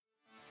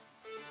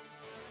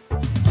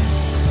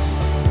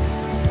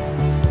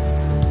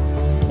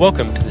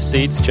Welcome to the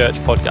Seeds Church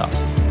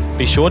podcast.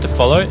 Be sure to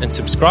follow and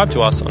subscribe to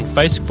us on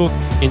Facebook,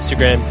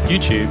 Instagram,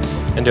 YouTube,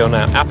 and on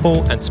our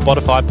Apple and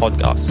Spotify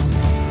podcasts.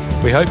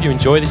 We hope you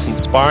enjoy this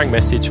inspiring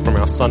message from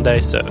our Sunday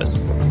service.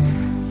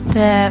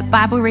 The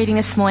Bible reading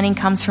this morning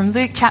comes from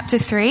Luke chapter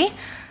 3,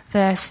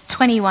 verse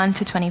 21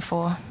 to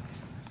 24.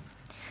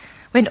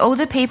 When all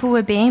the people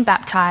were being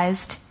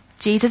baptized,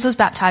 Jesus was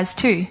baptized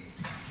too.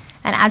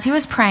 And as he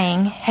was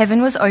praying,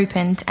 heaven was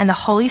opened, and the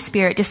Holy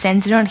Spirit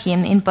descended on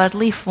him in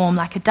bodily form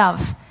like a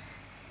dove.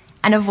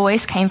 And a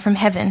voice came from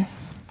heaven,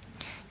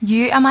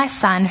 "You are my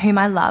Son, whom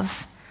I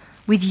love.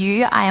 With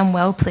you I am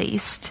well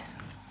pleased."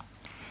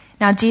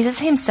 Now Jesus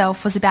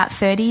himself was about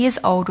 30 years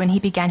old when he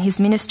began his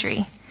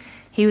ministry.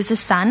 He was a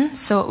son,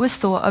 so it was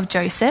thought, of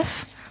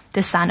Joseph,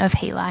 the son of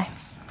Heli.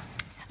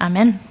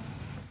 Amen.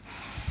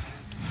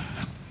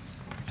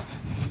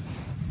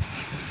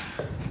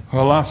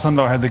 Well, last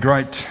Sunday I had the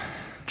great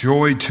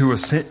joy to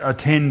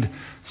attend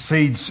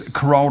Seeds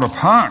Corolda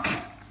Park.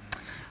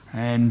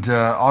 And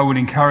I would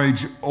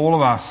encourage all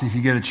of us, if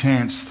you get a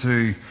chance,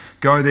 to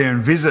go there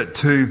and visit,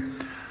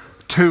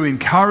 to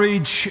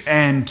encourage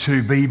and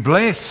to be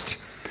blessed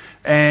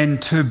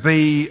and to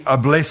be a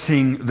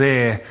blessing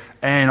there.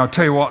 And I'll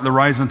tell you what, the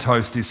raisin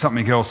toast is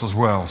something else as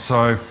well.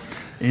 So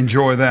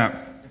enjoy that.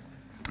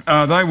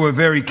 They were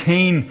very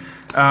keen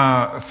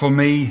for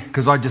me,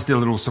 because I just did a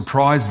little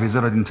surprise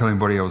visit. I didn't tell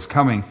anybody I was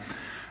coming.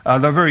 They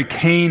were very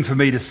keen for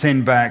me to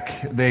send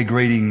back their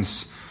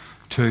greetings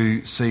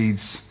to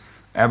Seeds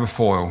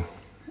Aberfoyle.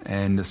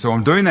 And so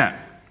I'm doing that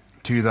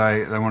to you.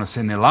 They want to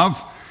send their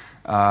love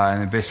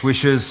and their best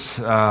wishes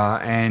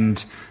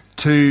and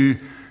to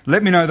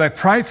let me know they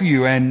pray for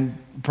you and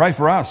pray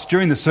for us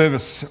during the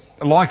service.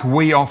 Like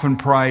we often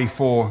pray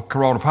for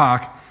Corolda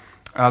Park,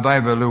 they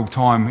have a little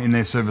time in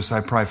their service they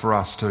pray for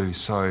us too.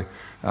 So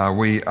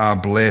we are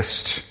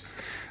blessed.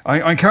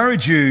 I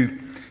encourage you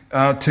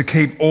to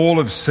keep all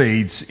of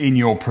Seeds in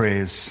your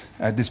prayers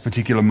at this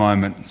particular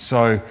moment.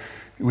 So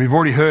we've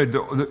already heard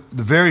the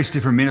various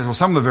different ministries, or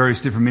some of the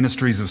various different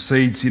ministries of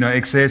Seeds,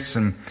 XS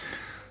and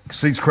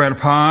Seeds Corolda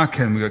Park,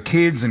 and we've got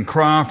kids and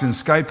craft and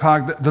skate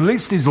park. The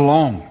list is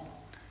long,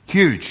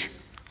 huge.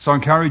 So I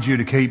encourage you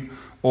to keep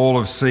all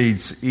of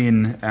Seeds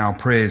in our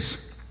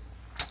prayers.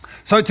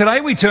 So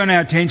today we turn our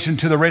attention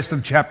to the rest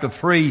of chapter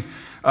 3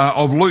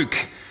 of Luke.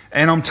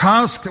 And I'm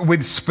tasked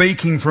with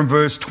speaking from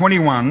verse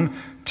 21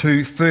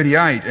 to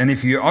 38. And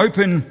if you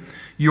open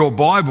your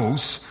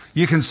Bibles,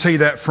 you can see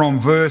that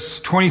from verse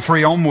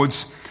 23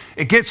 onwards,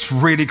 it gets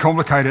really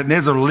complicated. And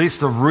there's a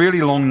list of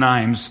really long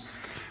names,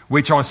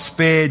 which I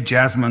spared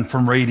Jasmine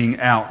from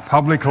reading out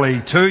publicly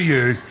to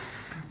you,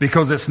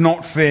 because it's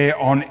not fair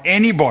on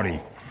anybody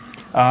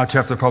to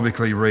have to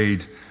publicly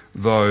read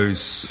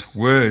those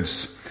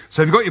words.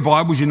 So if you've got your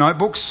Bibles, your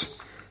notebooks,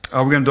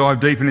 we're going to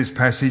dive deep in this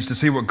passage to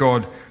see what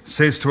God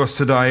says to us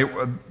today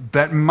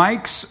that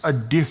makes a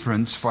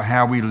difference for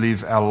how we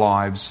live our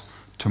lives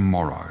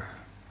tomorrow.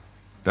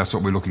 That's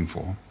what we're looking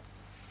for.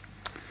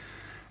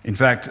 In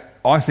fact,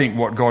 I think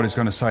what God is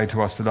going to say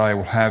to us today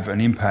will have an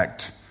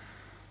impact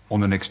on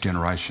the next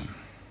generation.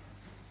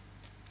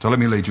 So let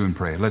me lead you in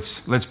prayer.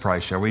 Let's pray,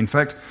 shall we? In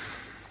fact,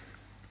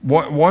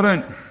 why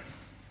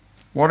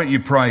don't you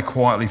pray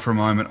quietly for a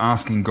moment,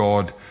 asking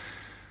God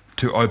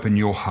to open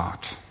your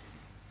heart.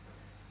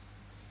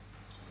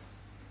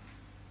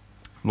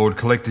 Lord,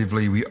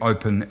 collectively we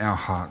open our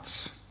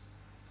hearts.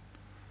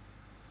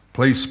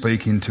 Please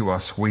speak into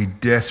us. We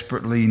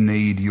desperately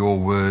need your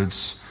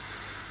words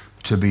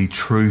to be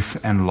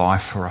truth and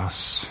life for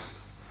us,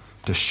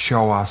 to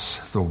show us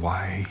the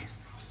way.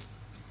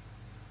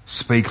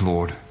 Speak,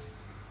 Lord,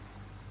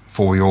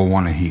 for we all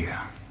want to hear.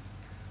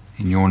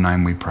 In your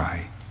name we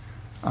pray.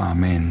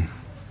 Amen.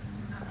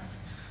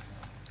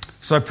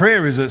 So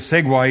prayer is a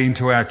segue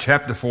into our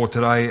chapter for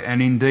today, and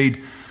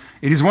indeed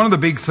it is one of the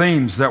big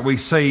themes that we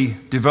see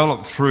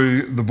developed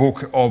through the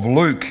book of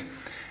Luke.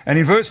 And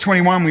in verse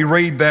 21 we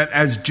read that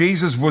as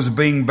Jesus was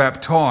being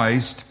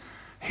baptized,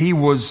 he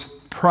was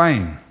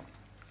praying.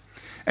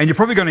 And you're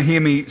probably going to hear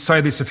me say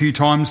this a few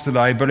times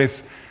today, but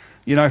if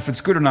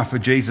it's good enough for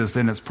Jesus,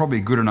 then it's probably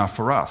good enough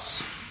for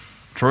us.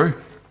 True?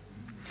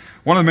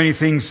 One of the many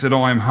things that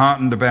I am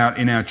heartened about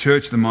in our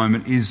church at the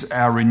moment is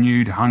our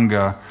renewed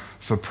hunger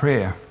for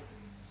prayer.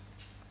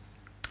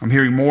 I'm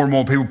hearing more and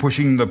more people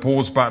pushing the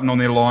pause button on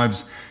their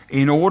lives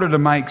in order to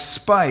make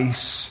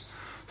space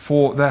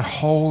for that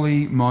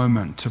holy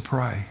moment to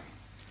pray.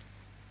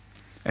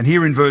 And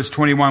here in verse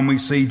 21 we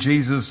see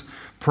Jesus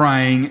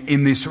praying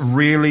in this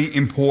really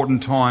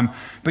important time.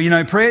 But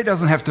prayer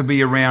doesn't have to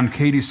be around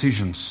key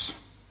decisions.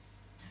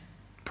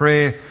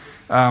 Prayer,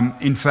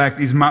 in fact,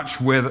 is much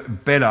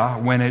better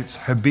when it's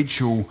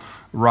habitual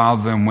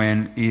rather than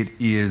when it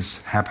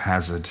is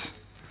haphazard.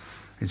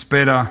 It's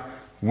better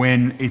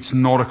when it's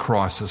not a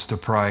crisis to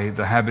pray.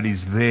 The habit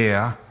is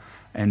there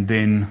and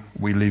then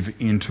we live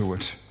into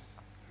it.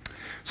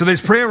 So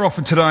there's prayer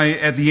offered today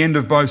at the end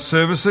of both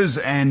services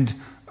and,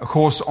 of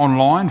course,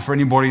 online for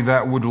anybody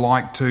that would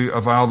like to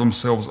avail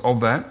themselves of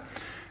that.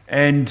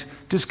 And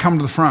just come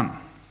to the front.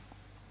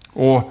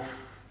 Or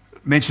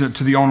mention it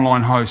to the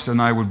online host and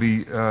they would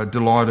be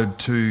delighted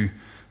to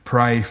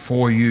pray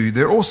for you.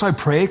 There are also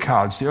prayer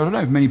cards. I don't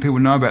know if many people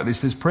know about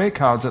this. There's prayer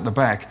cards at the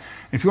back.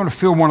 If you want to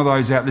fill one of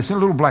those out, there's a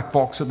little black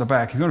box at the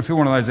back. If you want to fill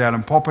one of those out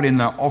and pop it in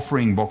the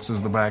offering boxes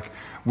at the back,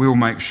 we'll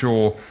make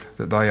sure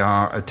that they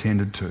are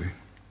attended to.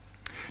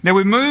 Now,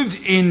 we've moved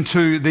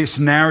into this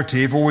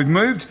narrative, or we've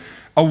moved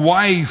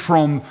away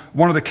from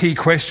one of the key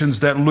questions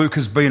that Luke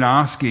has been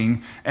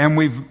asking, and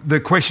the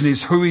question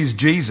is, who is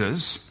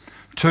Jesus?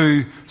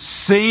 To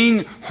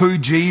seeing who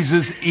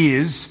Jesus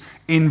is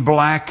in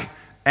black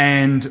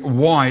and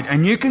white.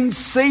 And you can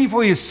see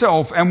for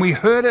yourself, and we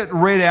heard it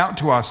read out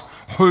to us,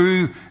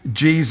 who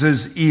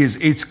Jesus is.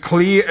 It's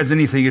clear as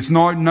anything. It's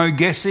no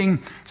guessing.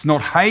 It's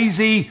not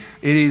hazy.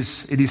 It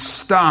is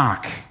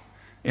stark,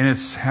 and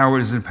it's how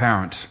it is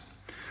apparent.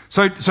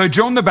 So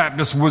John the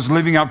Baptist was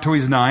living up to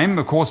his name,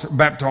 of course,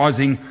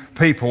 baptizing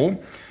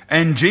people,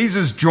 and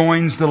Jesus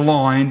joins the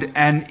line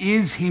and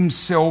is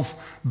himself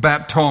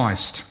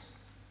baptized.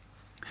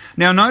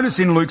 Now, notice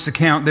in Luke's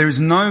account there is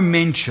no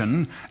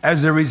mention,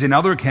 as there is in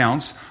other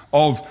accounts,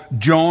 of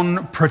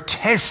John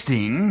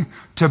protesting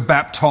to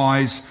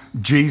baptize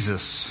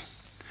Jesus.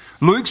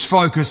 Luke's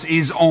focus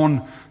is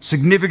on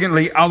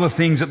significantly other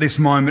things at this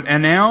moment,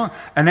 and our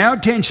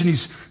attention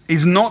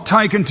is not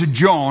taken to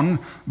John,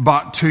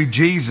 but to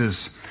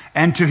Jesus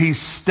and to his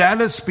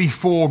status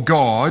before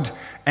God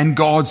and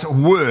God's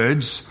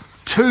words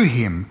to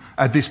him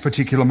at this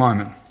particular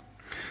moment.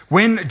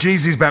 When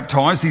Jesus is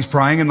baptized, he's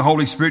praying, and the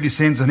Holy Spirit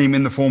descends on him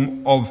in the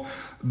form of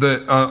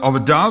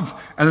a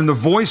dove, and then the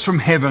voice from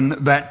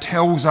heaven that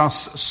tells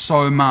us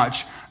so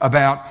much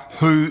about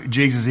who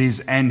Jesus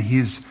is and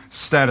his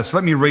status.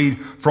 Let me read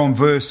from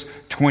verse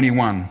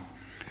 21.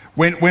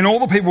 When all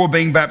the people were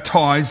being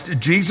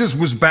baptized, Jesus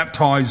was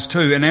baptized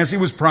too, and as he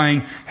was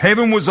praying,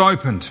 heaven was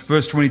opened,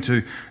 verse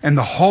 22, and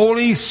the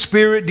Holy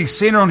Spirit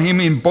descended on him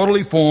in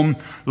bodily form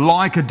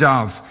like a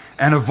dove.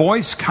 And a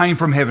voice came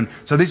from heaven.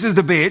 So this is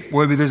the bit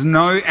where there's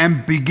no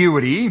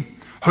ambiguity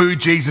who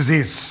Jesus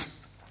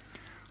is.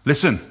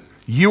 Listen,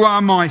 you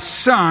are my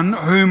son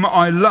whom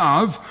I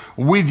love.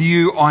 With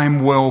you I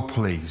am well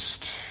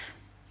pleased.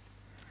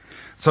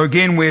 So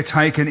again, we're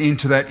taken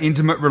into that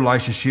intimate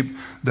relationship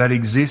that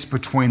exists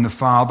between the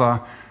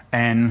Father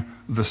and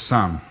the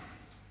Son.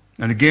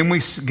 And again,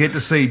 we get to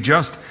see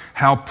just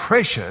how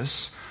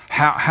precious,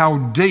 how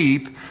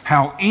deep,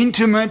 how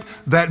intimate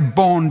that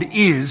bond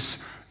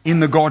is in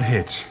the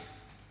Godhead.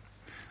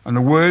 And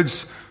the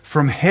words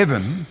from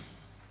heaven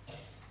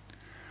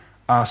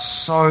are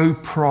so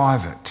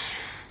private.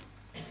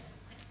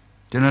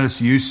 Do you notice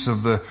use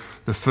of the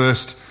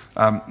first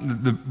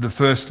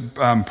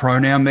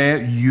pronoun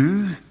there,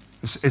 you?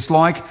 It's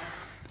like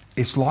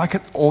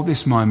at all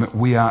this moment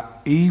we are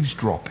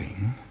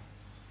eavesdropping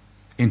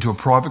into a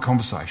private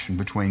conversation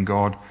between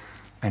God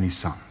and his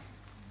Son.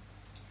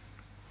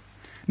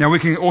 Now we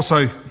can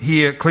also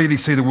here clearly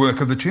see the work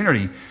of the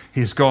Trinity.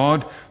 Here's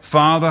God,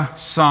 Father,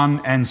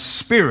 Son, and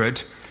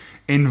Spirit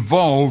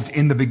involved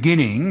in the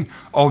beginning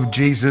of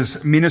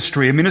Jesus'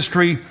 ministry. A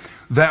ministry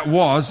that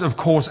was, of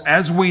course,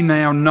 as we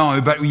now know,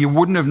 but you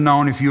wouldn't have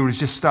known if you had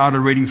just started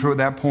reading through at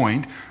that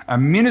point, a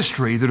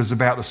ministry that is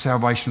about the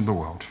salvation of the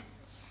world.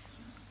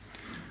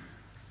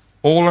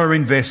 All are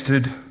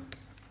invested,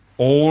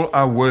 all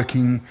are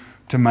working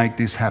to make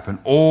this happen.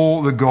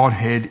 All the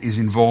Godhead is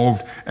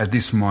involved at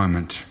this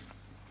moment.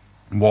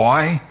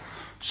 Why?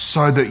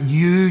 So that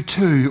you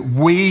too,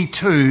 we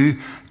too,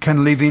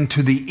 can live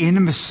into the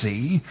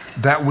intimacy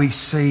that we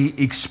see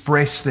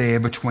expressed there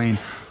between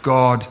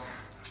God,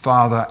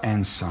 Father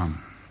and Son.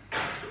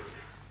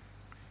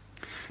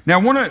 Now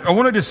I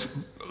want to just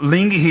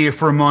linger here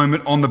for a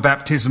moment on the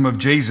baptism of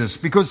Jesus,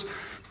 because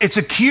it's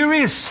a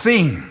curious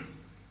thing.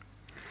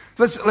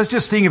 Let's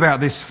just think about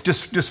this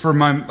just for a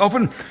moment.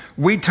 Often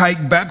we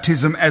take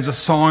baptism as a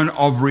sign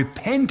of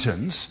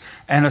repentance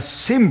and a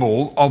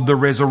symbol of the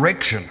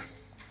resurrection.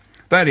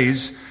 That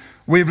is,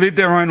 we've lived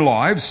our own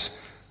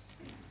lives.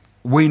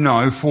 We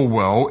know full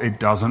well it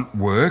doesn't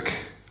work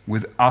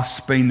with us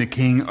being the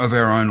king of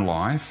our own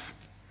life.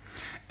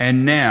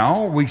 And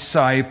now we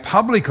say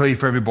publicly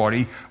for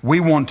everybody, we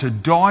want to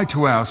die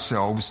to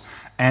ourselves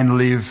and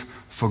live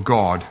for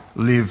God,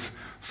 live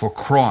for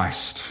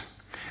Christ.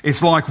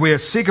 It's like we're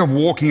sick of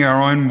walking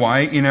our own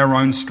way in our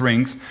own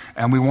strength,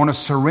 and we want to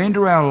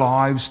surrender our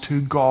lives to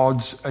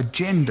God's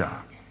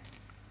agenda.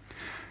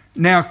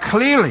 Now,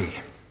 clearly,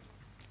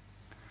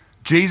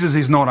 Jesus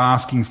is not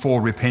asking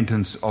for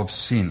repentance of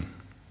sin,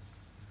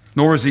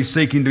 nor is he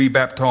seeking to be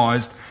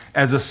baptized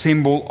as a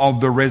symbol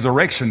of the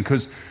resurrection,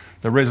 because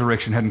the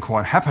resurrection hadn't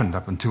quite happened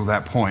up until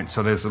that point,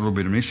 so there's a little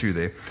bit of an issue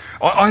there.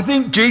 I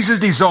think Jesus'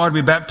 desire to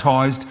be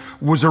baptized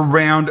was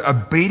around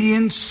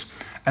obedience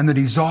and the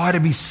desire to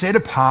be set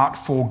apart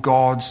for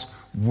God's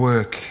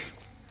work.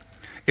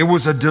 It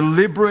was a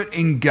deliberate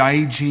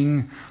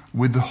engaging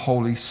with the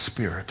Holy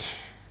Spirit.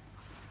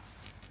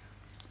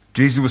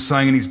 Jesus was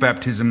saying in his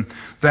baptism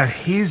that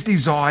his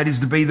desire is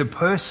to be the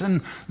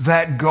person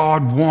that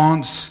God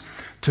wants,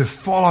 to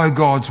follow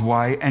God's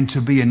way and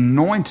to be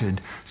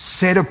anointed,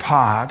 set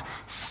apart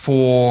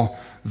for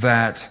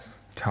that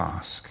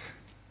task.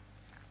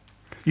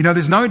 You know,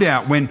 there's no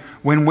doubt when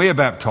we're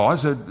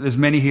baptised, there's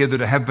many here that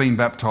have been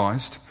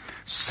baptised,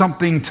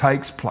 something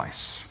takes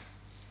place.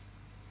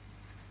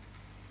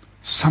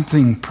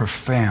 Something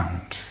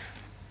profound.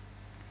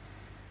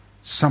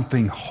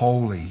 Something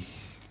holy,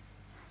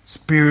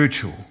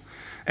 spiritual.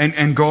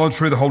 And God,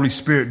 through the Holy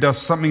Spirit, does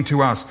something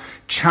to us,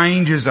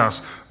 changes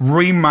us,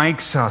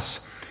 remakes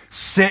us,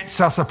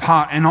 sets us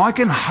apart. And I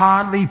can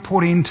hardly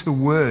put into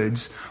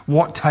words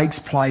what takes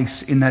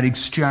place in that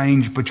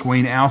exchange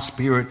between our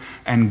spirit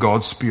and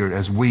God's Spirit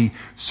as we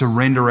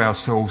surrender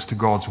ourselves to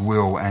God's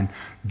will and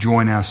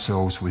join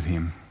ourselves with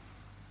Him.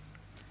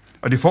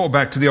 I default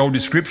back to the old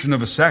description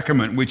of a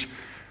sacrament, which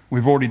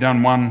we've already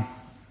done one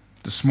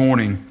this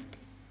morning,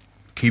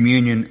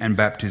 communion and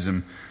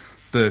baptism.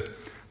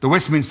 The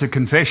Westminster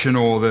Confession,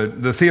 or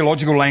the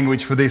theological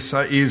language for this,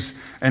 is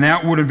an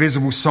outward and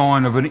visible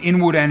sign of an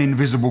inward and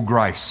invisible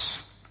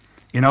grace.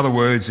 In other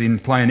words, in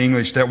plain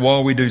English, that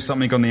while we do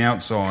something on the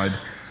outside,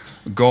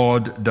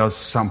 God does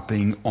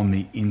something on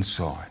the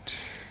inside.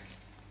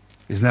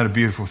 Isn't that a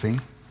beautiful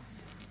thing?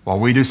 While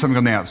we do something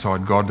on the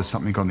outside, God does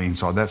something on the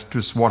inside. That's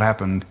just what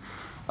happened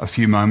a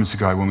few moments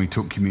ago when we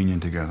took communion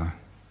together.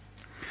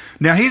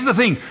 Now here's the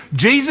thing.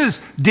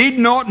 Jesus did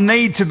not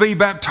need to be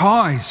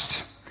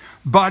baptized,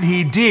 but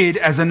He did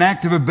as an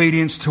act of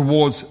obedience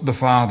towards the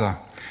Father.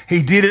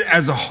 He did it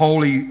as a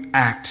holy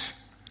act.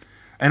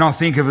 And I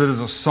think of it as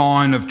a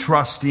sign of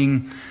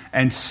trusting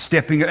and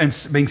stepping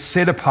and being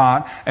set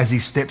apart as He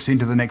steps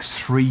into the next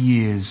 3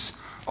 years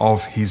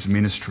of His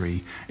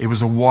ministry. It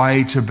was a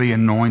way to be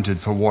anointed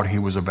for what He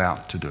was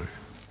about to do.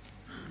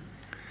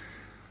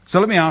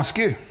 So let me ask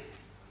you.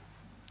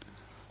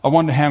 I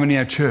wonder how many in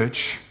our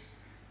church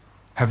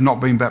have not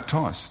been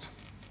baptized.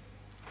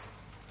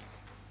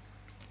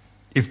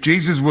 If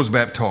Jesus was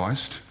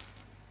baptized,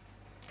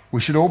 we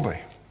should all be.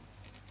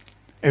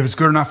 If it's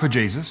good enough for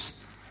Jesus,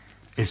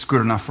 it's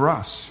good enough for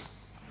us.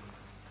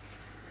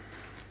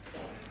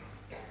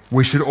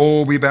 We should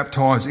all be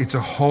baptized. It's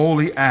a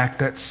holy act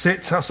that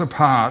sets us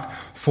apart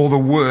for the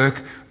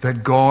work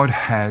that God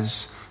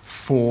has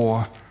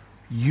for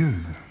you.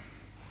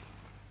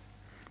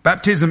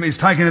 Baptism is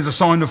taken as a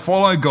sign to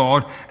follow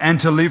God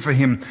and to live for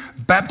Him.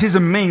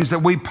 Baptism means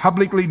that we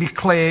publicly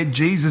declare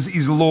Jesus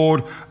is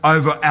Lord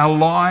over our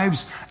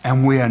lives,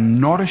 and we are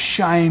not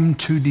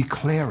ashamed to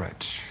declare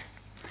it.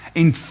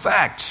 In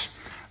fact,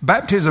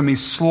 baptism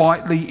is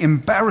slightly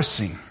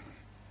embarrassing.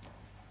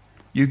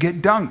 You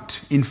get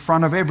dunked in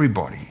front of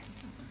everybody.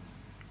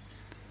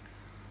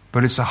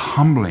 But it's a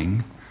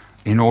humbling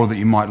in order that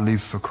you might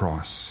live for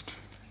Christ.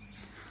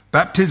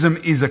 Baptism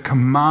is a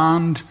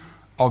command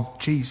of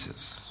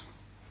Jesus.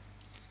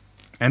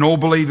 And all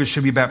believers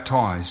should be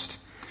baptized.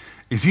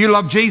 If you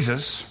love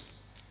Jesus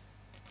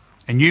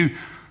and you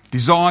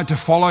desire to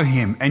follow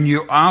Him and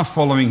you are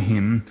following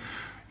Him,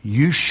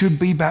 you should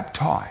be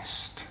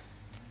baptized.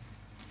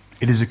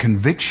 It is a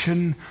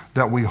conviction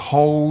that we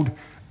hold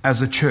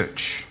as a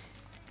church.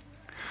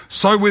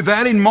 So with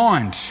that in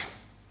mind,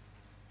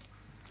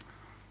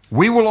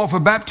 we will offer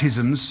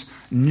baptisms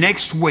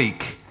next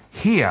week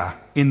here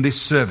in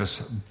this service,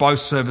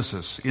 both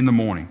services in the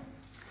morning.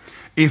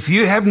 If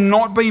you have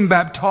not been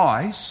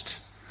baptized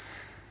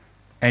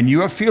and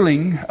you are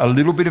feeling a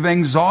little bit of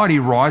anxiety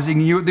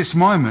rising in you at this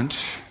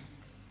moment,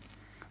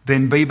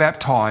 then be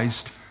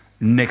baptized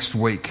next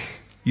week.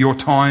 Your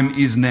time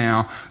is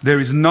now. There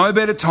is no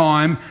better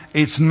time.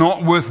 It's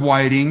not worth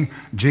waiting.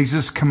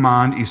 Jesus'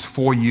 command is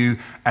for you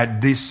at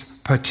this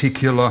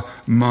particular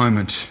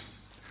moment.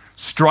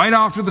 Straight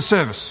after the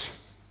service,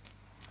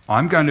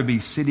 I'm going to be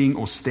sitting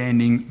or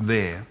standing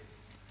there.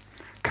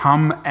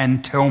 Come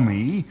and tell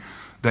me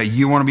that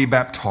you want to be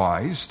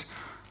baptized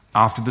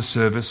after the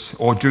service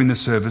or during the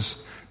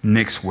service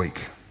next week.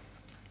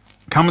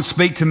 Come and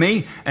speak to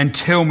me and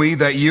tell me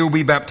that you'll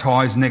be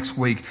baptized next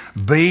week.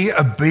 Be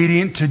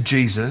obedient to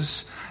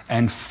Jesus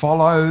and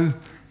follow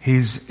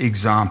His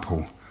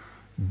example.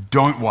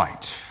 Don't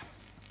wait.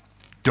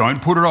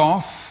 Don't put it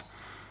off.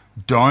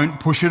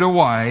 Don't push it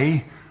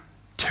away.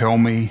 Tell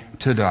me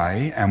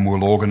today and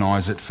we'll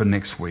organise it for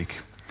next week.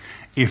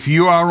 If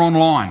you are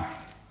online,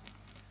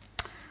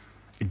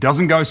 it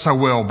doesn't go so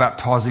well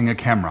baptising a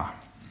camera.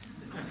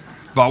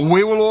 But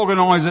we will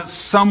organise it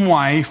some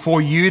way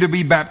for you to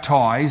be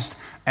baptised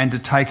and to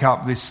take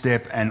up this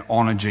step and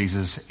honour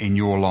Jesus in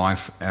your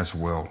life as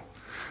well.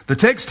 The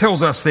text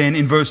tells us then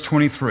in verse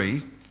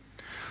 23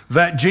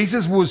 that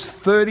Jesus was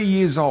 30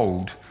 years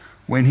old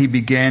when He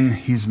began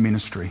His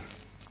ministry.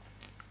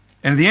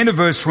 And at the end of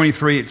verse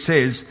 23 it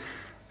says,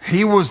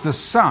 He was the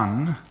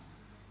son,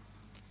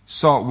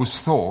 so it was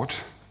thought,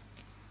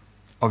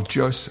 of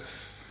Joseph.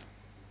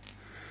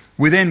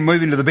 We then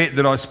move into the bit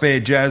that I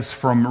spared Jazz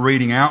from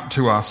reading out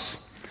to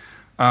us.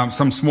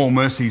 Some small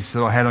mercies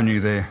that I had on you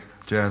there,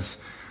 Jazz.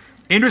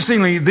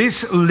 Interestingly,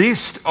 this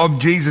list of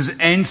Jesus'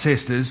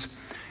 ancestors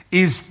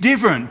is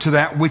different to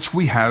that which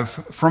we have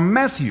from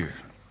Matthew.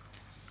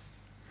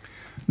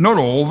 Not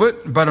all of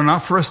it, but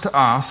enough for us to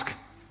ask,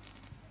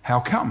 how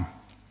come?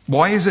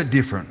 Why is it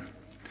different?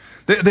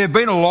 There have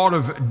been a lot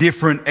of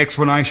different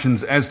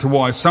explanations as to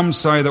why. Some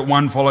say that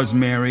one follows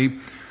Mary's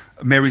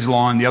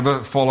line, the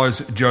other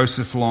follows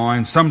Joseph's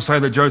line. Some say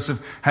that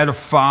Joseph had a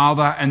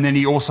father and then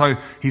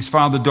his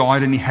father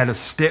died and he had a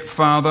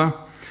stepfather.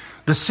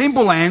 The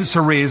simple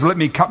answer is, let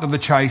me cut to the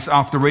chase,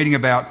 after reading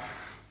about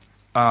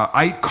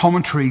 8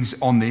 commentaries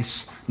on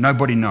this,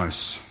 nobody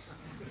knows.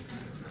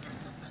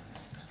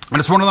 And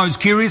it's one of those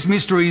curious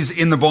mysteries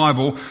in the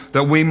Bible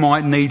that we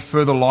might need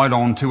further light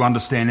on to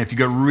understand. If you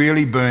get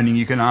really burning,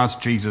 you can ask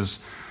Jesus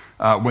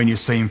when you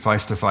see him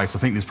face to face. I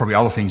think there's probably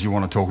other things you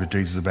want to talk to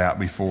Jesus about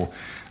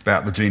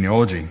the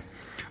genealogy.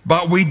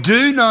 But we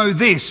do know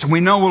this,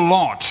 we know a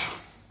lot.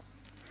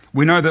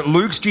 We know that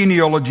Luke's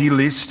genealogy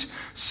list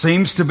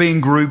seems to be in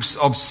groups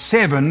of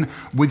 7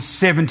 with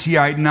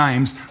 78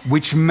 names,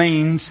 which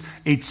means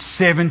it's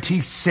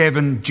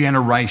 77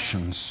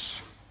 generations.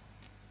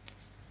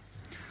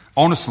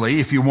 Honestly,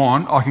 if you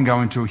want, I can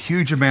go into a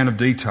huge amount of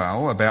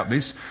detail about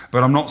this,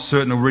 but I'm not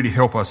certain it'll really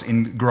help us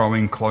in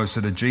growing closer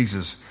to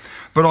Jesus.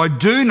 But I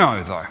do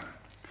know, though,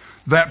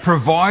 that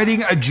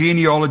providing a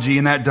genealogy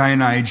in that day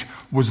and age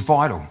was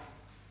vital.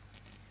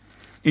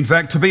 In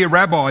fact, to be a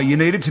rabbi, you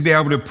needed to be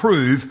able to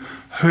prove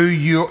who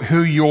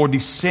your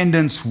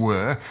descendants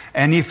were,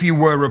 and if you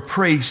were a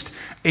priest,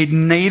 it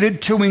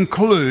needed to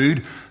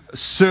include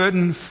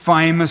certain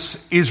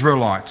famous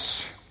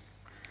Israelites.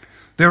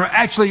 There are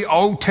actually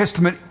Old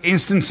Testament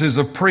instances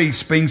of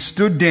priests being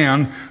stood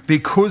down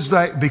because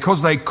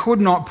they could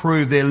not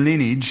prove their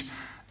lineage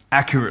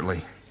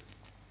accurately.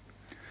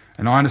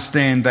 And I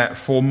understand that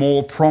for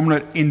more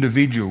prominent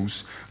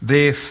individuals,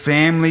 their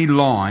family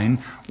line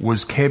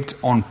was kept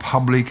on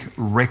public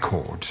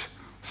record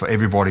for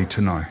everybody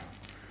to know.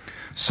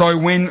 So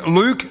when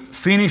Luke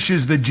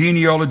finishes the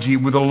genealogy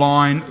with a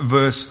line in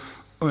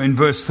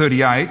verse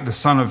 38, the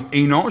son of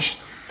Enosh,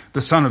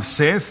 the son of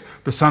Seth,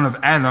 the son of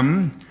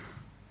Adam,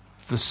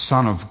 the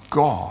Son of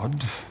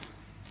God,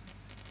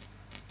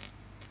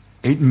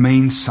 it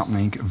means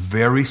something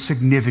very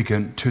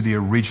significant to the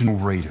original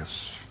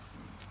readers.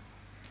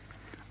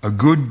 A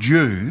good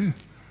Jew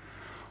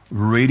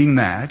reading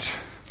that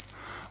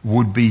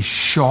would be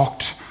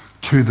shocked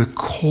to the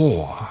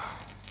core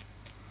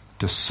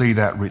to see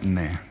that written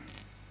there.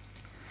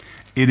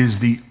 It is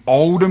the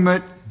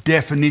ultimate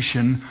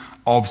definition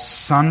of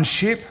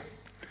sonship,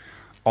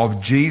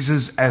 of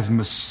Jesus as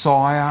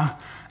Messiah,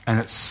 and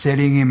it's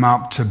setting him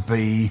up to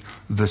be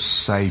the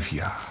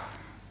Saviour.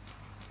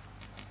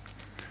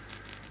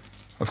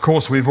 Of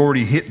course, we've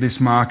already hit this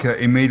marker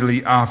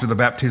immediately after the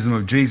baptism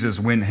of Jesus,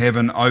 when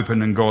heaven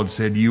opened and God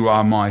said, "You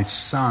are my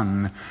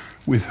Son,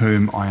 with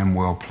whom I am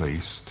well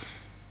pleased."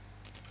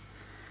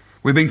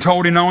 We're being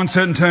told in no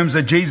uncertain terms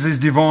that Jesus is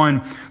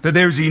divine, that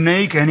there is a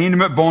unique and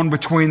intimate bond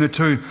between the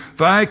two.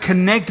 They are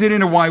connected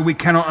in a way we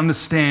cannot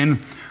understand,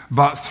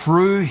 but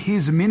through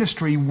his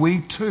ministry, we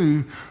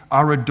too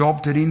are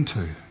adopted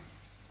into.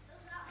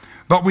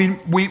 But we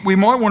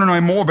might want to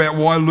know more about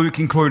why Luke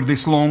included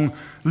this long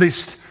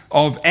list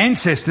of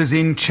ancestors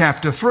in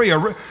chapter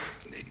 3.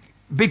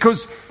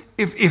 Because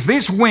if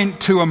this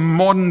went to a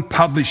modern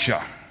publisher,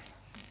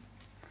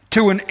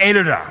 to an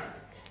editor,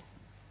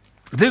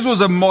 if this was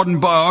a modern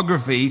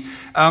biography,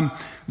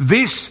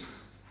 this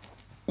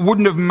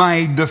wouldn't have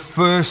made the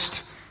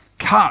first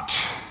cut.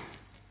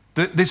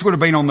 This would have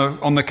been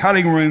on the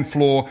cutting room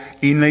floor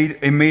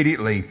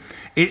immediately.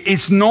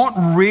 It's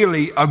not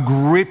really a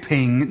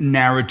gripping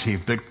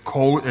narrative that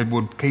it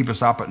would keep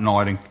us up at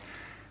night and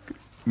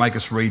make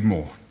us read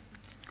more.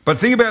 But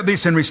think about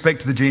this in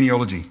respect to the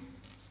genealogy.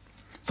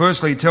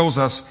 Firstly, it tells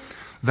us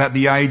that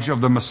the age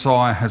of the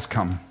Messiah has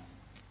come.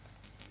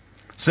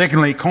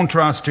 Secondly, it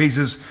contrasts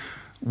Jesus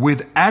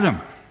with Adam,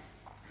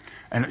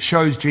 and it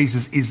shows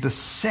Jesus is the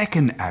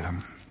second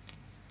Adam.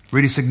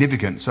 Really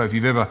significant. So if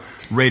you've ever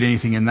read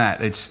anything in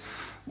that, it's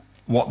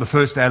what the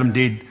first Adam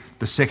did,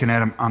 the second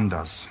Adam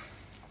undoes.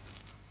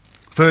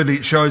 Thirdly,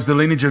 it shows the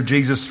lineage of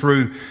Jesus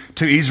to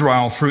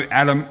Israel through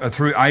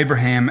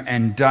Abraham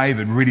and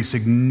David, really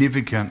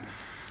significant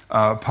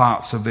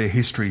parts of their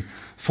history.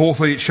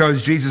 Fourthly, it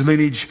shows Jesus'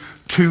 lineage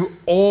to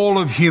all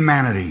of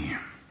humanity,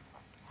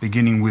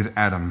 beginning with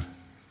Adam.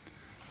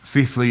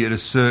 Fifthly, it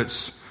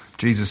asserts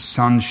Jesus'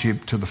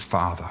 sonship to the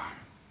Father.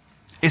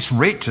 It's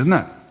rich, isn't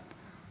it?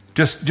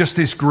 Just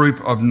this group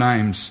of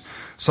names.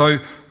 So,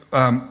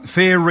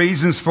 fair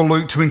reasons for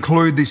Luke to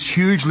include this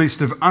huge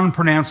list of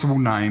unpronounceable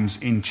names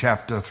in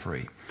chapter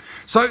 3.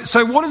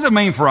 So what does it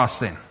mean for us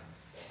then?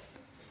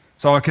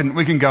 So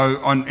we can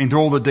go on into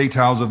all the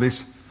details of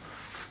this.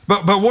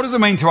 But what does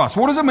it mean to us?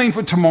 What does it mean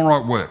for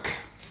tomorrow at work?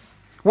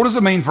 What does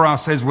it mean for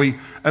us as we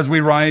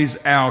raise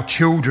our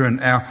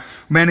children,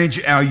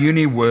 manage our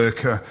uni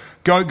work,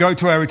 go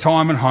to our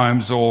retirement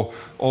homes or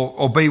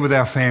be with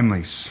our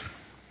families?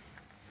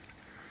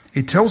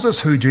 It tells us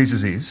who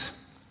Jesus is.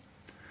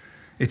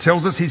 It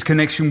tells us his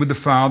connection with the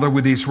Father,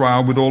 with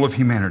Israel, with all of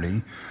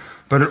humanity.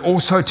 But it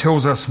also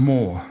tells us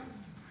more.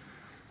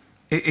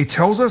 It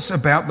tells us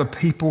about the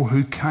people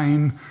who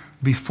came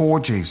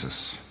before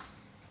Jesus.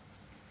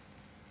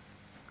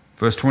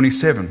 Verse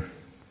 27,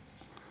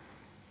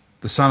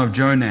 the son of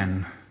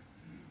Jonan,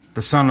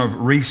 the son of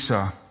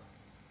Risa.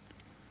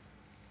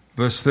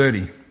 Verse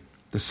 30,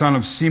 the son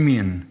of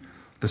Simeon,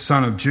 the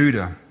son of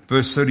Judah.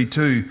 Verse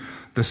 32,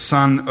 the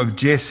son of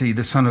Jesse,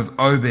 the son of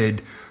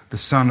Obed, the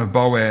son of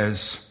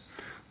Boaz,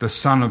 the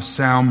son of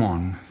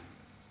Salmon.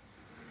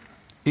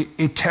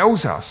 It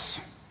tells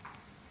us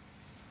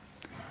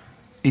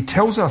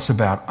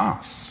about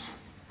us.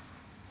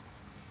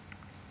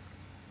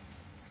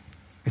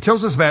 It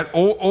tells us about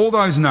all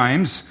those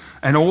names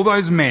and all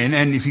those men,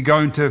 and if you go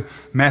into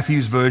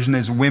Matthew's version,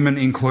 there's women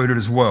included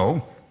as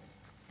well.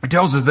 It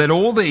tells us that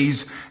all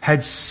these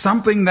had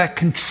something that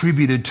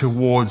contributed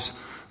towards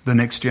the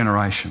next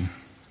generation.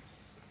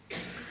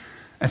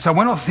 And so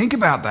when I think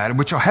about that,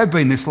 which I have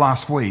been this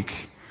last week,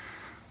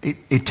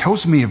 it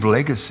tells me of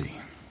legacy.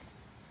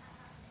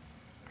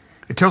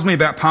 It tells me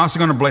about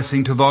passing on a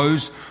blessing to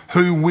those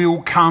who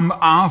will come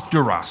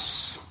after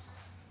us.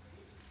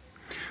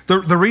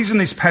 The reason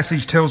this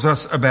passage tells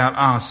us about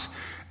us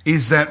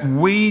is that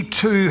we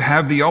too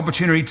have the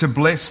opportunity to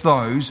bless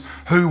those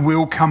who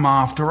will come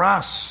after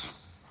us.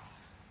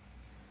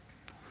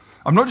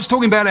 I'm not just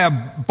talking about our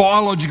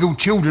biological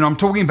children, I'm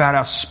talking about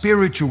our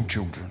spiritual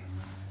children.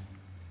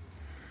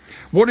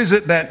 What is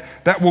it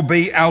that will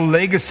be our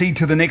legacy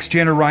to the next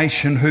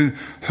generation who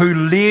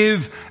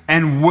live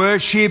and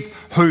worship,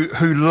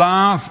 who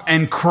laugh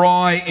and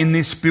cry in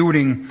this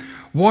building?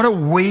 What are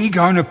we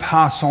going to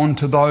pass on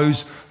to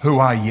those who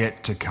are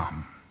yet to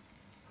come?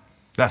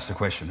 That's the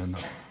question, isn't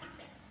it?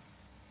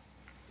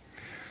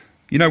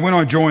 You know, when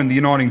I joined the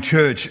Uniting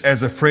Church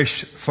as a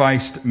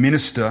fresh-faced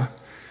minister,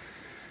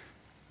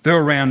 there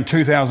were around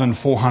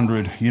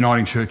 2,400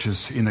 Uniting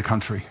churches in the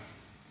country.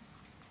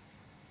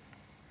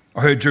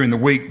 I heard during the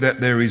week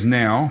that there is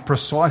now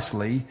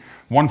precisely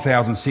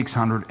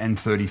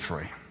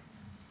 1,633.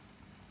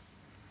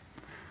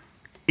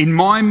 In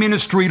my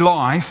ministry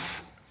life,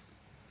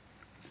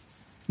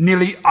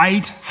 nearly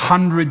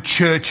 800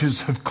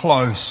 churches have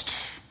closed.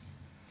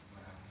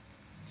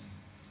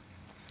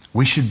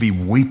 We should be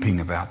weeping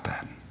about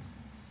that.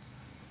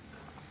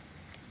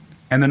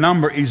 And the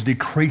number is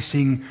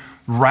decreasing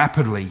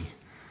rapidly.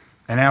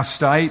 And our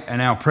state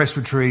and our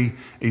presbytery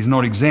is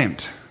not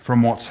exempt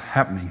from what's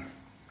happening.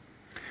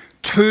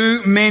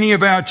 Too many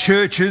of our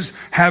churches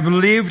have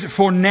lived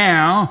for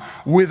now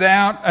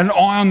without an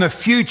eye on the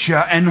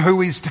future and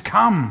who is to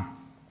come.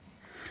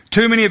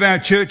 Too many of our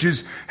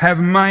churches have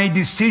made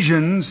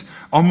decisions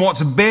on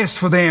what's best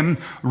for them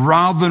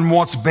rather than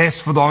what's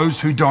best for those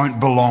who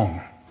don't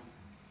belong.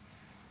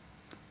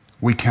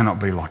 We cannot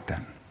be like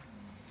that.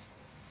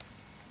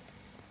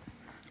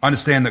 I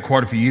understand that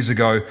quite a few years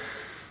ago,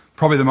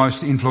 probably the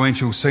most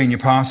influential senior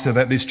pastor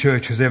that this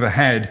church has ever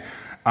had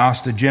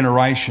asked a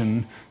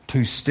generation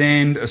to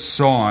stand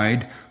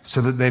aside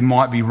so that there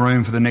might be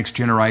room for the next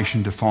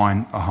generation to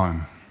find a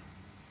home.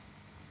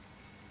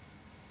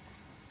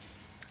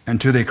 And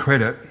to their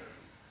credit,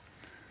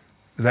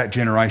 that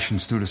generation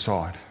stood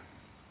aside.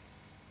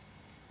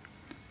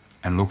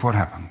 And look what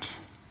happened.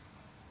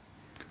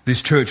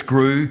 This church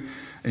grew,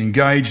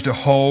 engaged a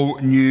whole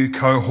new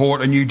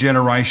cohort, a new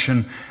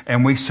generation,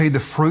 and we see the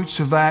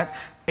fruits of that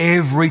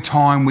every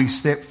time we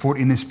step foot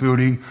in this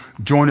building,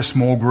 join a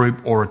small group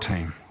or a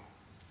team.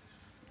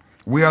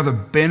 We are the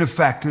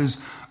benefactors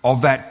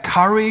of that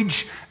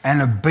courage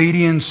and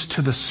obedience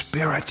to the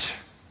Spirit.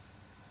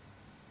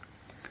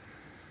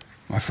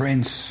 My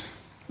friends,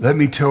 let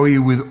me tell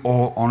you with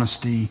all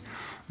honesty,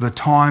 the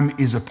time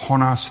is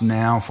upon us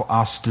now for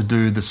us to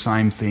do the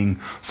same thing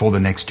for the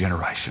next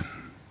generation.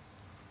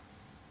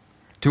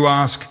 To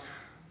ask,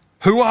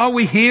 who are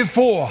we here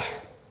for?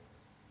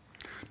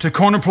 To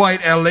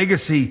contemplate our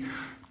legacy,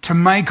 to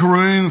make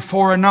room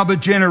for another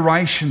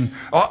generation.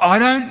 I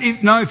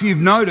don't know if you've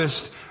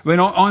noticed,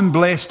 I'm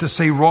blessed to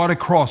see right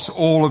across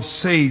all of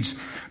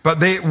Seeds, but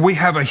we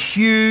have a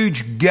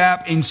huge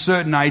gap in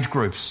certain age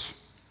groups.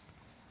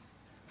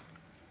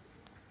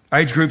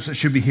 Age groups that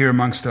should be here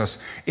amongst us.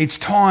 It's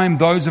time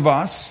those of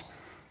us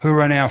who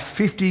are in our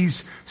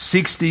 50s,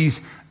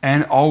 60s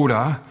and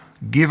older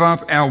give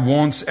up our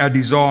wants, our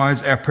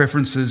desires, our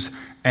preferences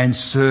and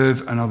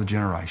serve another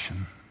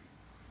generation.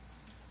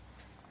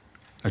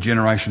 A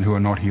generation who are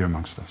not here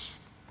amongst us.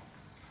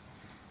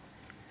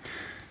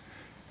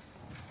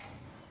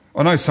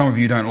 I know some of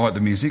you don't like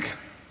the music.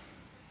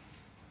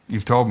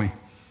 You've told me.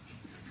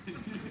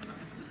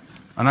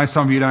 I know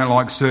some of you don't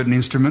like certain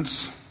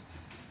instruments.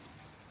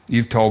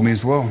 You've told me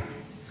as well.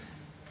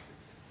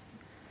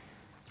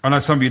 I know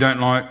some of you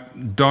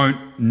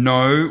don't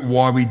know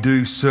why we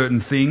do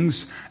certain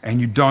things and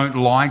you don't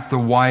like the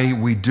way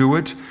we do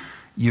it.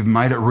 You've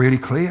made it really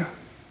clear.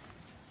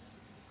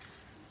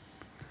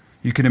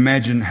 You can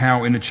imagine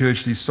how in a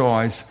church this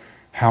size,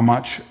 how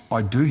much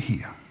I do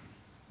hear.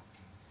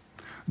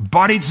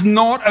 But it's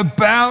not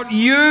about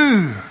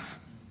you.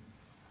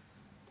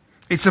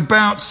 It's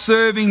about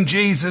serving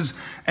Jesus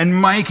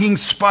and making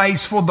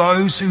space for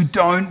those who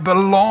don't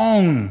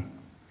belong.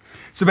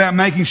 It's about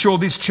making sure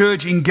this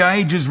church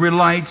engages,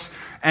 relates,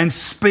 and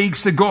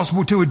speaks the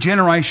gospel to a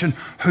generation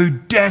who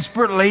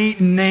desperately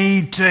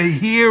need to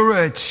hear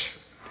it.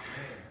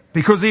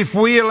 Because if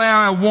we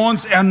allow our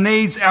wants, our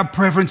needs, our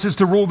preferences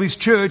to rule this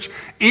church,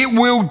 it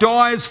will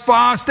die as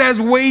fast as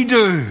we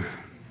do.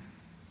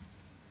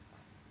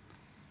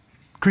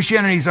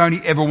 Christianity is only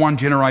ever one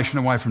generation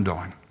away from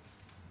dying.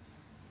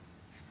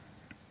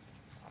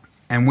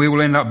 And we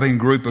will end up being a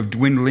group of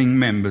dwindling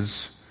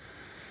members.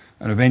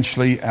 And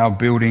eventually our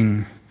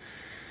building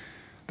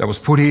that was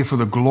put here for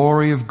the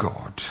glory of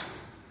God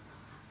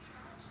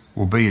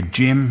will be a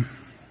gym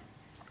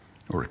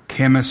or a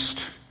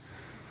chemist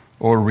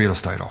or a real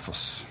estate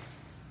office.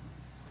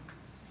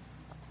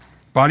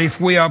 But if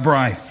we are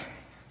brave,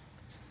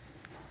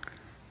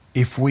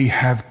 if we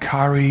have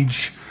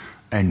courage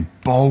and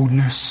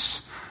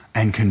boldness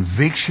and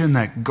conviction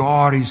that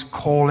God is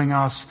calling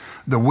us,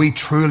 that we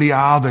truly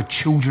are the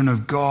children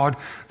of God,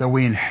 that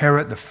we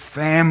inherit the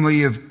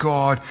family of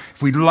God,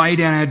 if we lay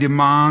down our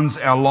demands,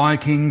 our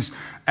likings,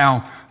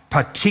 our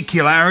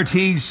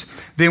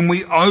particularities, then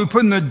we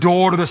open the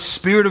door to the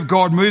Spirit of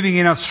God moving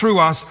in us, through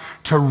us,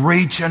 to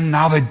reach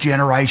another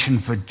generation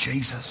for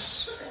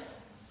Jesus.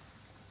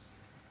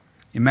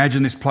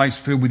 Imagine this place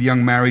filled with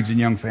young marrieds and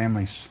young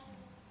families.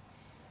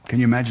 Can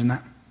you imagine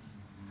that?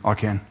 I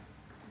can.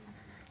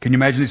 Can you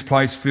imagine this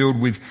place filled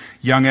with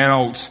young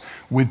adults,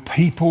 with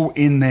people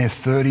in their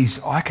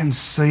 30s? I can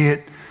see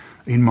it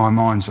in my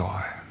mind's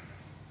eye.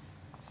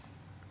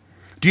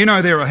 Do you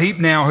know there are a heap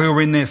now who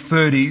are in their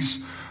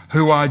 30s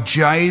who are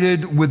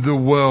jaded with the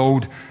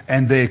world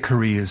and their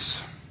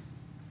careers?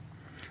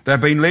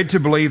 They've been led to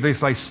believe that if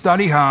they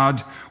study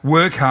hard,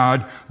 work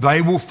hard,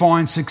 they will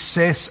find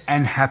success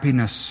and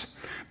happiness.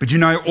 But you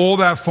know, all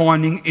they're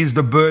finding is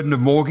the burden of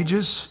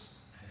mortgages,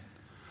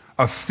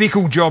 a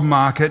fickle job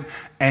market,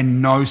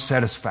 and no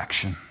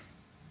satisfaction.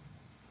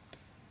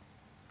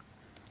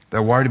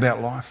 They're worried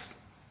about life.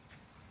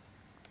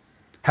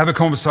 Have a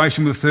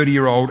conversation with a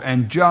 30-year-old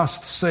and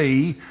just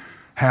see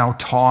how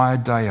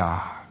tired they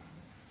are.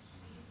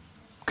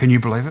 Can you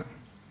believe it?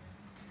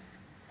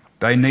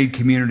 They need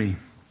community.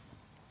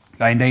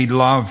 They need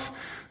love.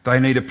 They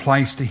need a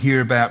place to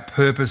hear about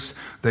purpose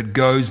that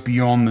goes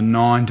beyond the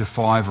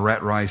 9-to-5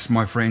 rat race.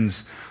 My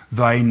friends,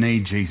 they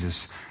need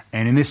Jesus.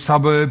 And in this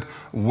suburb,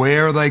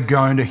 where are they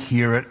going to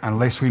hear it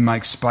unless we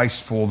make space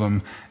for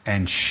them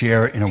and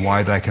share it in a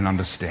way they can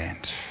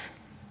understand?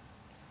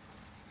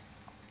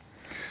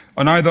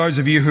 I know those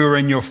of you who are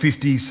in your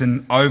 50s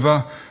and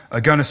over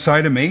are going to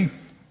say to me,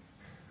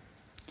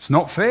 "It's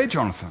not fair,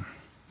 Jonathan.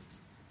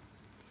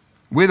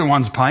 We're the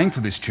ones paying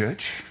for this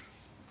church."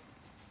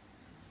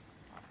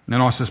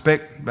 And I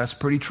suspect that's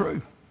pretty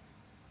true.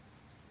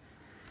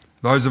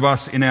 Those of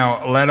us in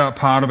our latter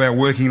part of our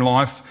working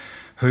life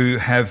who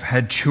have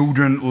had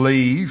children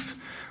leave,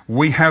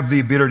 we have the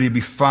ability to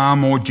be far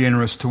more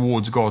generous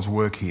towards God's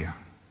work here.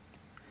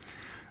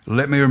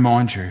 Let me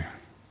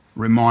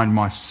remind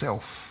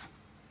myself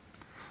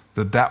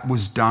that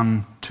was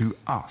done to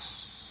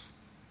us.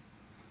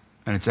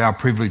 And it's our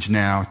privilege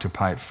now to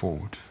pay it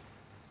forward.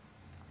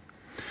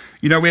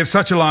 You know, we have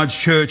such a large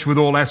church with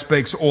all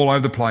aspects all over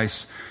the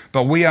place,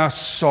 but we are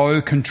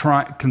so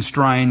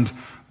constrained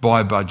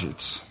by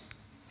budgets.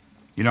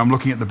 You know, I'm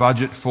looking at the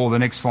budget for the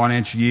next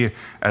financial year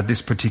at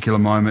this particular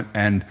moment,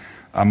 and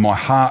my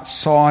heart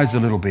sighs a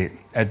little bit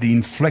at the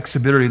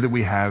inflexibility that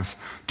we have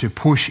to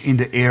push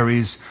into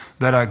areas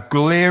that are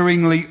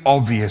glaringly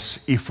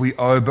obvious if we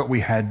owe but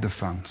we had the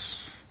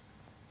funds.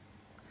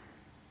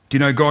 Do you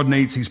know God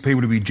needs his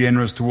people to be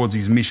generous towards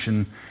his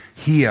mission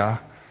here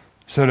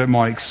so that it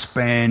might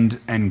expand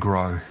and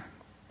grow?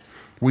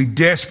 We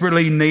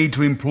desperately need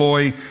to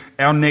employ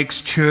our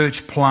next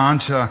church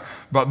planter,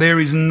 but there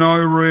is no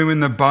room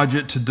in the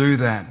budget to do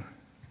that.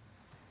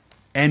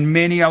 And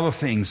many other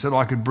things that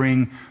I could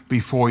bring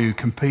before you,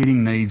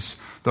 competing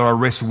needs that I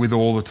wrestle with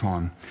all the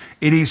time.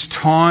 It is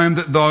time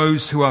that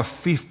those who are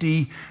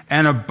 50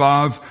 and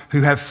above,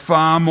 who have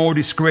far more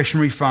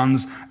discretionary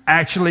funds,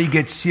 actually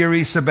get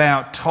serious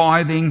about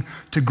tithing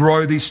to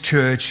grow this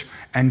church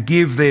and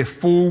give their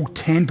full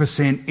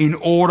 10% in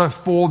order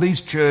for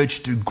this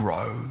church to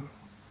grow.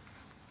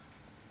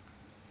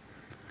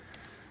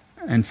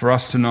 And for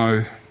us to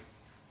know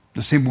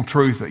the simple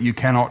truth that you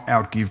cannot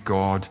outgive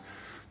God,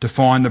 to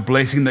find the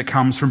blessing that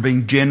comes from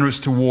being generous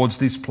towards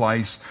this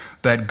place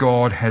that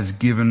God has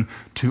given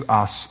to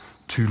us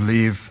to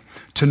live,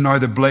 to know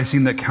the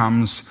blessing that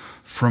comes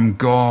from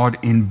God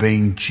in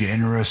being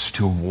generous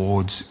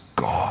towards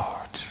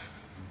God.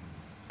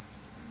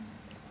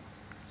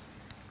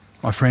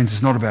 My friends,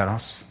 it's not about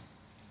us.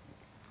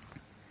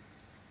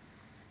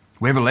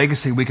 We have a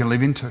legacy we can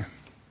live into.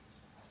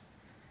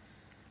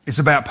 It's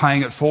about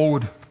paying it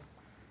forward.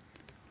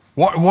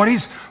 What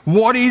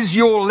is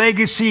your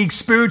legacy,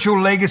 spiritual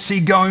legacy,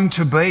 going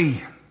to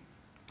be?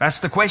 That's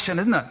the question,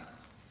 isn't it?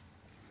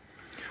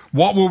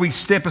 What will we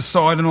step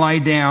aside and lay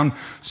down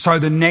so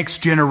the next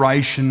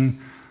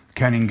generation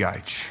can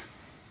engage?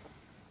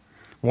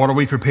 What are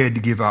we prepared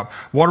to give up?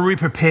 What are we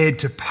prepared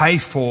to pay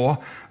for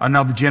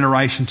another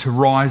generation to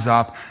rise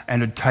up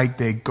and to take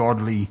their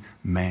godly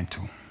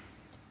mantle?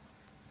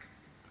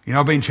 You know,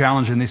 I've been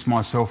challenging this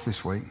myself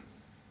this week.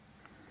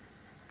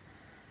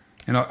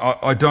 And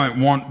I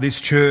don't want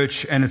this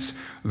church and its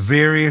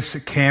various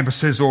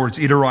campuses or its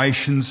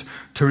iterations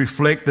to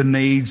reflect the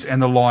needs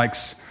and the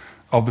likes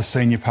of the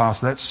senior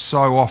pastor. That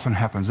so often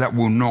happens. That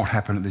will not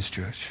happen at this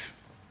church.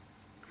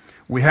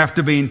 We have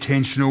to be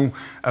intentional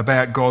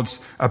about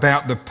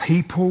the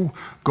people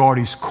God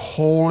is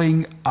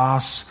calling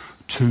us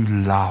to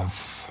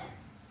love.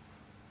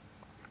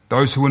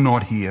 Those who are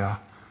not here,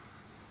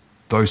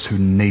 those who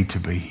need to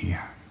be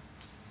here.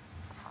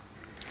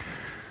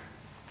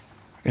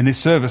 In this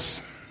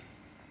service,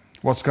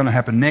 what's going to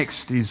happen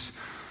next is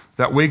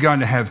that we're going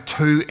to have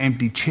 2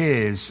 empty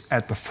chairs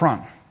at the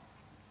front.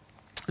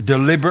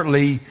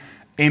 Deliberately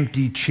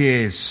empty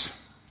chairs,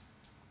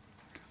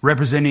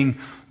 representing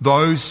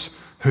those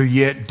who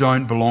yet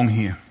don't belong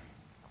here.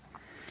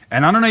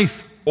 And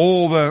underneath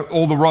all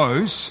the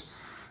rows,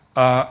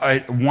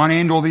 at one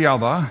end or the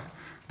other,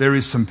 there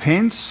is some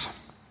pens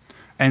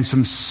and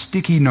some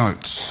sticky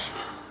notes.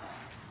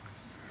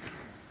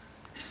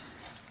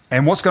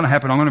 And what's going to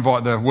happen, I'm going to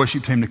invite the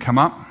worship team to come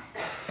up.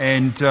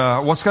 And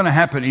what's going to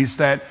happen is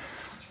that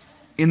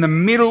in the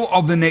middle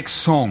of the next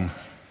song,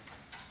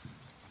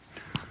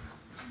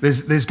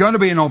 there's going to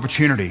be an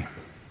opportunity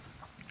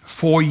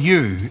for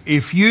you.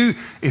 If you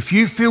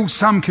feel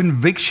some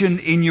conviction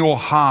in your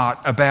heart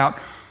about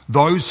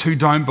those who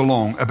don't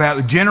belong, about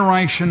the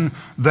generation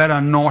that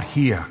are not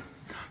here,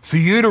 for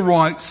you to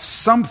write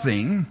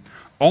something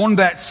on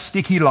that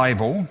sticky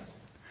label,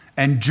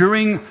 and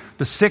during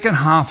the second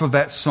half of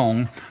that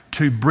song,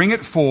 to bring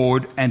it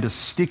forward and to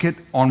stick it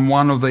on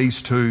one of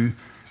these 2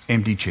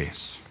 empty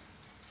chairs.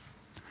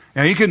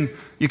 Now you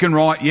can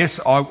write, yes,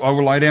 I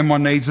will lay down my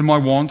needs and my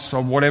wants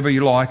or whatever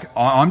you like.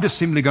 I'm just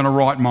simply going to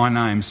write my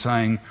name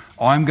saying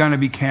I'm going to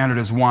be counted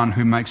as one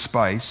who makes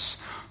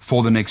space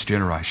for the next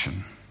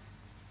generation.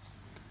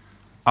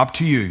 Up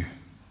to you.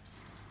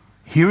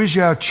 Here is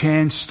your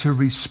chance to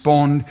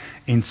respond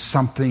in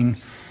something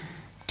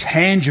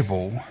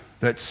tangible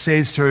that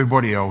says to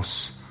everybody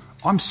else,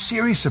 I'm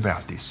serious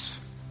about this.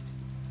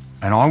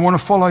 And I want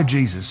to follow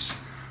Jesus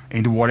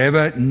into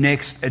whatever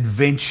next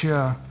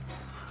adventure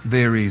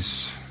there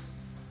is.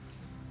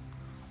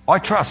 I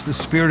trust the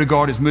Spirit of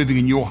God is moving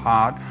in your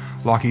heart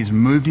like He's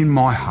moved in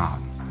my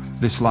heart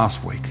this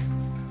last week.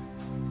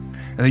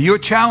 And you're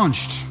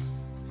challenged,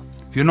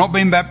 if you're not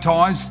being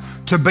baptized,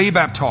 to be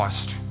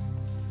baptized.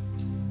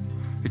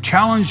 You're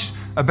challenged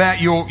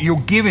about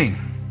your giving.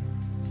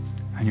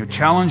 And you're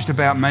challenged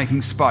about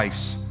making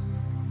space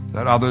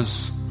that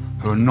others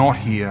who are not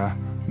here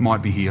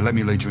might be here. Let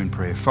me lead you in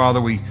prayer. Father,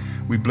 we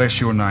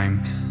bless your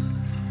name.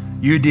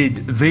 You did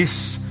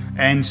this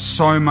and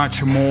so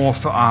much more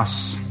for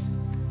us.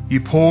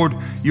 You poured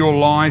your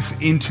life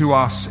into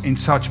us in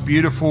such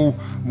beautiful,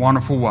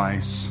 wonderful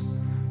ways.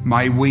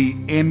 May we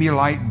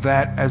emulate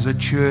that as a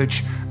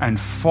church and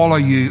follow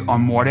you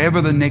on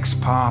whatever the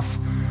next path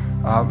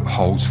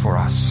holds for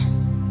us.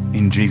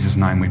 In Jesus'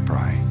 name we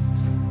pray.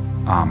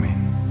 Amen.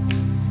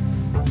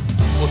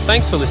 Well,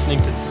 thanks for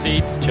listening to the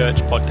Seeds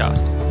Church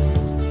podcast.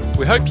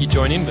 We hope you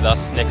join in with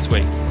us next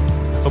week.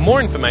 For more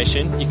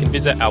information, you can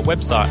visit our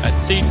website at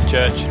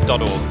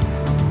seedschurch.org.